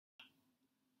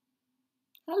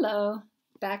Hello,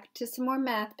 back to some more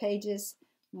math pages,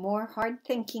 more hard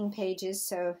thinking pages,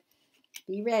 so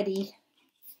be ready.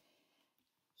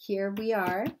 Here we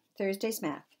are, Thursday's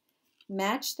math.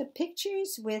 Match the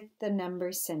pictures with the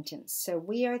number sentence. So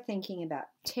we are thinking about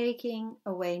taking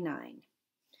away 9.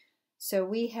 So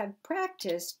we have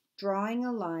practiced drawing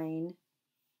a line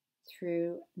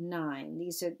through 9.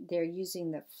 They're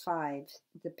using the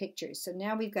pictures. So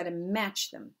now we've got to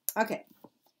match them. Okay.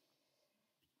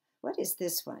 What is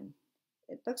this one?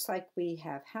 It looks like we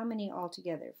have how many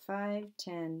altogether? 5,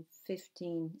 10,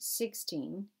 15,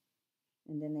 16,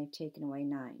 and then they've taken away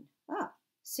 9.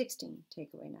 16, take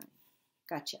away 9.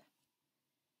 Gotcha.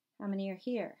 How many are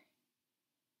here?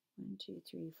 1, 2,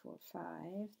 3, 4, 5.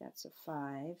 That's a 5.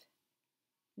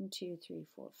 1, 2, 3,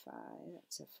 4, 5.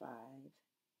 That's a 5.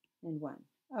 And 1.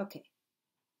 Okay.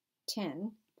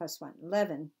 10 plus 1.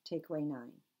 11, take away 9.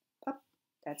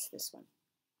 That's this one.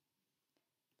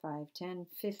 5, 10,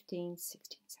 15,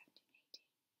 16, 17,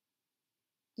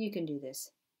 18. You can do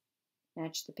this.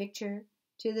 Match the picture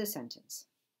to the sentence.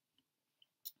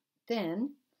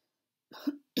 Then,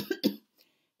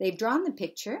 they've drawn the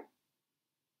picture,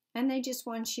 and they just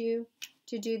want you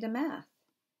to do the math.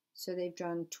 So they've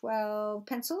drawn 12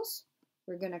 pencils.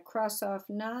 We're going to cross off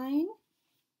 9,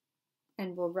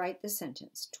 and we'll write the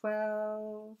sentence.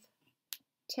 12,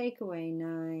 take away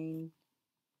 9,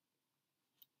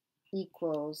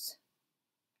 equals,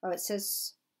 it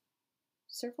says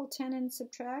circle 10 and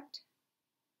subtract.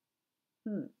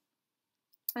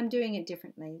 I'm doing it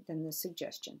differently than the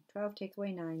suggestion. 12 take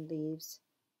away 9 leaves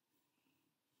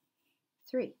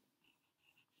 3.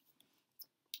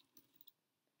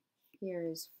 Here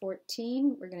is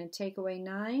 14. We're going to take away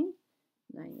 9.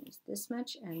 9 is this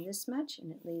much, and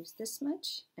it leaves this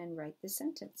much, and write the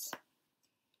sentence.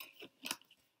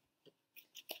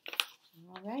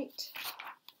 All right.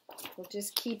 We'll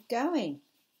just keep going.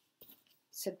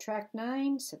 Subtract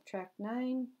 9,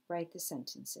 write the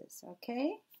sentences,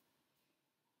 okay?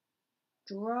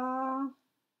 Draw.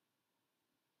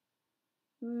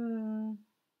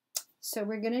 So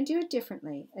we're going to do it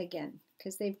differently again,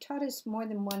 because they've taught us more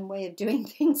than one way of doing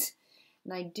things,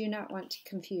 and I do not want to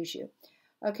confuse you.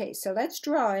 Okay, so let's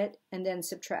draw it and then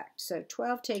subtract. So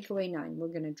 12 take away 9. We're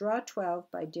going to draw 12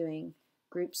 by doing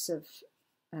groups of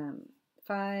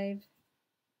 5,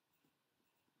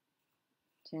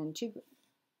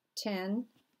 10,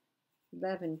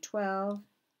 11, 12,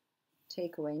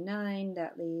 take away 9,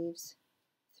 that leaves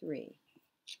 3.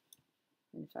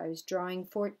 And if I was drawing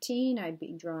 14, I'd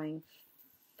be drawing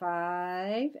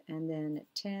 5, and then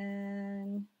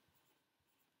 10,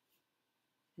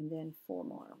 and then 4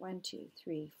 more. 1, 2,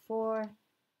 3, 4.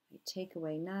 I take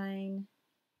away 9,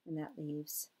 and that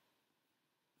leaves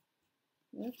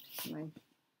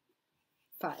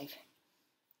 5.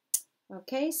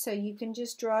 Okay, so you can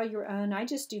just draw your own. I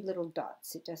just do little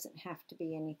dots. It doesn't have to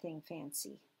be anything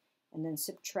fancy. And then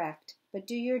subtract. But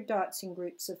do your dots in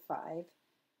groups of 5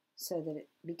 so that it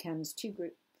becomes 2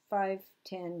 groups. 5,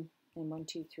 10, and 1,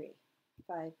 2, 3.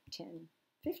 5, 10,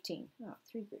 15.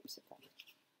 3 groups of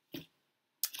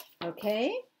 5.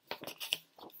 Okay?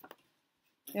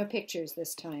 No pictures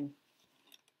this time.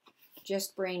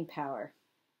 Just brain power.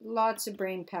 Lots of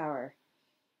brain power.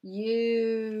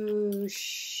 You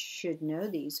should know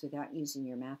these without using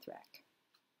your math rack.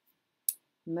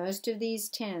 Most of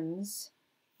these 10s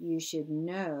you should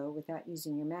know without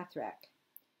using your math rack.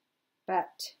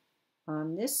 But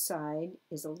on this side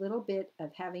is a little bit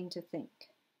of having to think.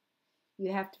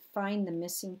 You have to find the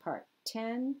missing part.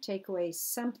 10 take away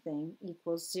something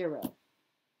equals 0.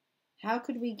 How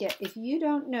could we get, if you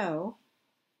don't know,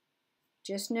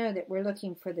 just know that we're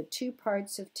looking for the 2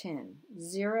 parts of 10.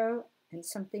 0 and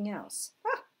something else.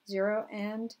 0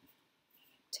 and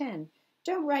 10.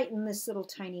 Don't write in this little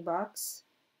tiny box.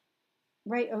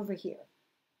 Write over here.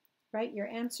 Right? Your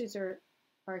answers are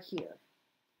here,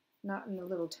 not in the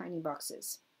little tiny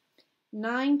boxes.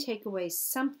 9 take away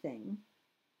something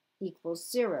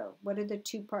equals 0. What are the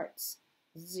 2 parts?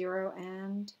 0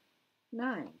 and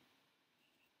 9.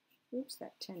 Oops,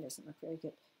 that 10 doesn't look very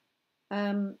good.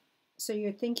 So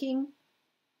you're thinking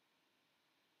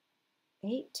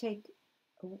 8 take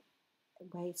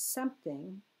away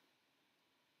something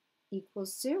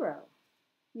equals 0.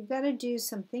 You've got to do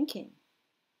some thinking.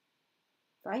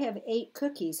 If I have 8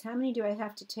 cookies, how many do I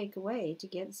have to take away to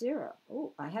get 0?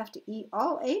 Oh, I have to eat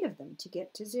all 8 of them to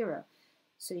get to 0.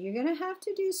 So you're going to have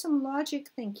to do some logic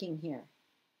thinking here.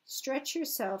 Stretch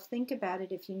yourself, think about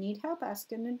it. If you need help,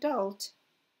 ask an adult.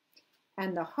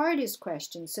 And the hardest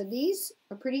question, so these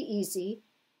are pretty easy,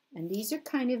 and these are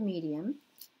kind of medium.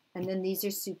 And then these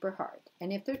are super hard.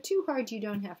 And if they're too hard, you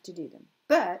don't have to do them.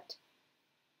 But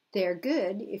they're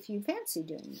good if you fancy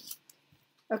doing them.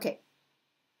 Okay,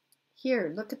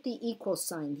 here, look at the equal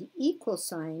sign. The equal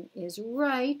sign is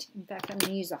right. In fact, I'm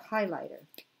going to use a highlighter.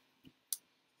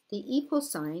 The equal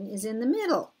sign is in the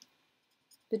middle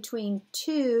between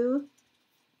two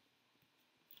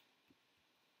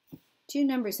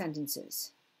number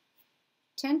sentences.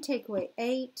 10 take away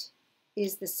 8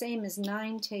 is the same as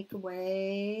 9 take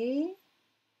away.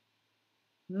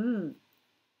 You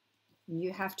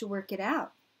have to work it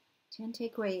out. 10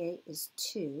 take away 8 is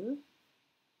 2.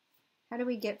 How do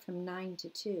we get from 9 to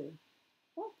 2?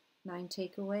 Well, 9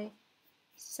 take away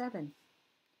 7.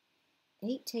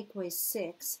 8 take away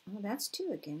 6, oh, that's 2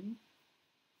 again,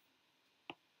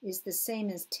 is the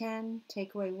same as 10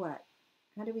 take away what?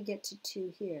 How do we get to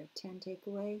 2 here? 10 take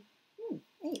away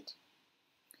 8.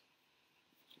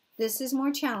 This is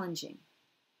more challenging.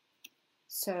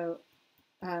 So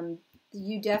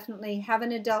you definitely have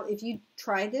an adult, if you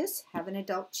try this, have an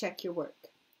adult check your work.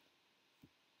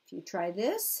 If you try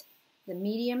this, the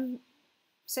medium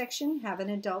section, have an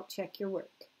adult check your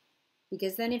work.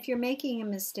 Because then if you're making a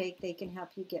mistake, they can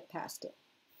help you get past it.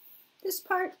 This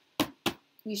part,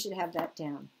 you should have that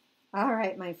down. All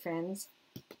right, my friends,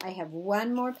 I have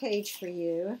one more page for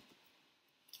you.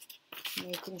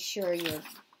 Making sure your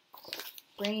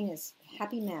brain is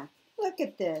happy math. Look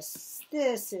at this.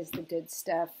 This is the good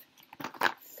stuff.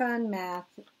 Fun math,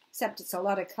 except it's a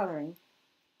lot of coloring.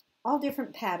 All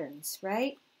different patterns,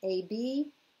 right?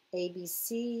 AB,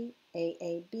 ABC,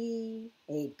 AAB,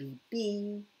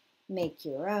 ABB. Make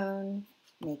your own,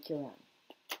 make your own.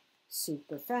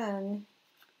 Super fun.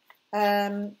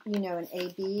 You know, an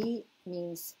AB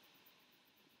means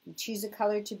you choose a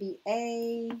color to be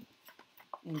A,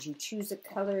 and you choose a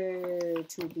color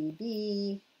to be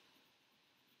B,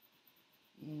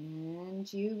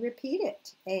 and you repeat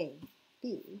it. A,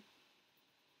 B.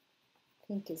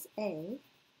 Pink is A,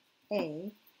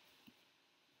 B,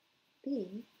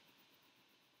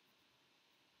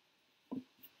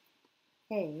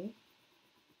 A,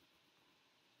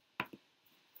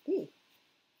 B.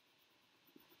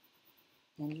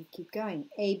 And you keep going.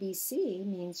 ABC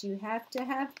means you have to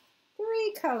have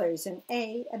 3 colors, an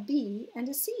A, a B, and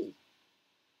a C.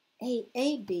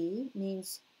 AAB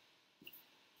means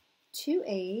 2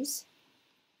 A's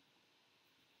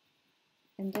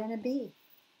and then a B.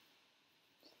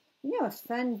 You know, a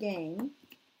fun game.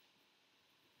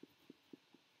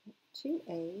 2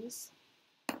 A's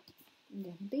and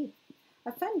then a B.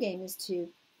 A fun game is to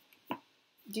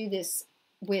do this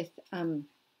with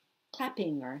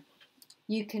clapping, or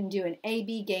you can do an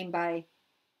A-B game by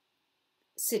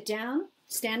sit down,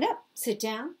 stand up, sit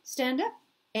down, stand up.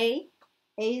 A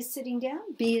is sitting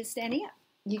down, B is standing up.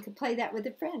 You could play that with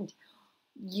a friend.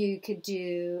 You could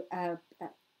do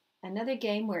another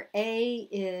game where A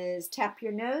is tap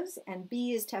your nose and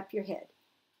B is tap your head.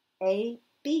 A,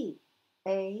 B,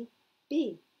 A,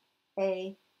 B,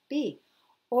 A, B.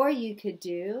 Or you could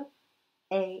do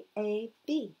A,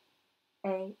 B,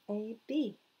 A,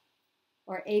 B.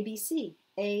 Or ABC,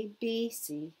 A, B,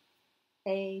 C,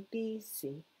 A, B,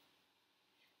 C.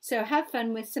 So have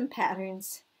fun with some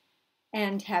patterns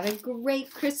and have a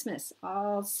great Christmas.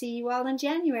 I'll see you all in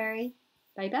January.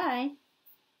 Bye-bye.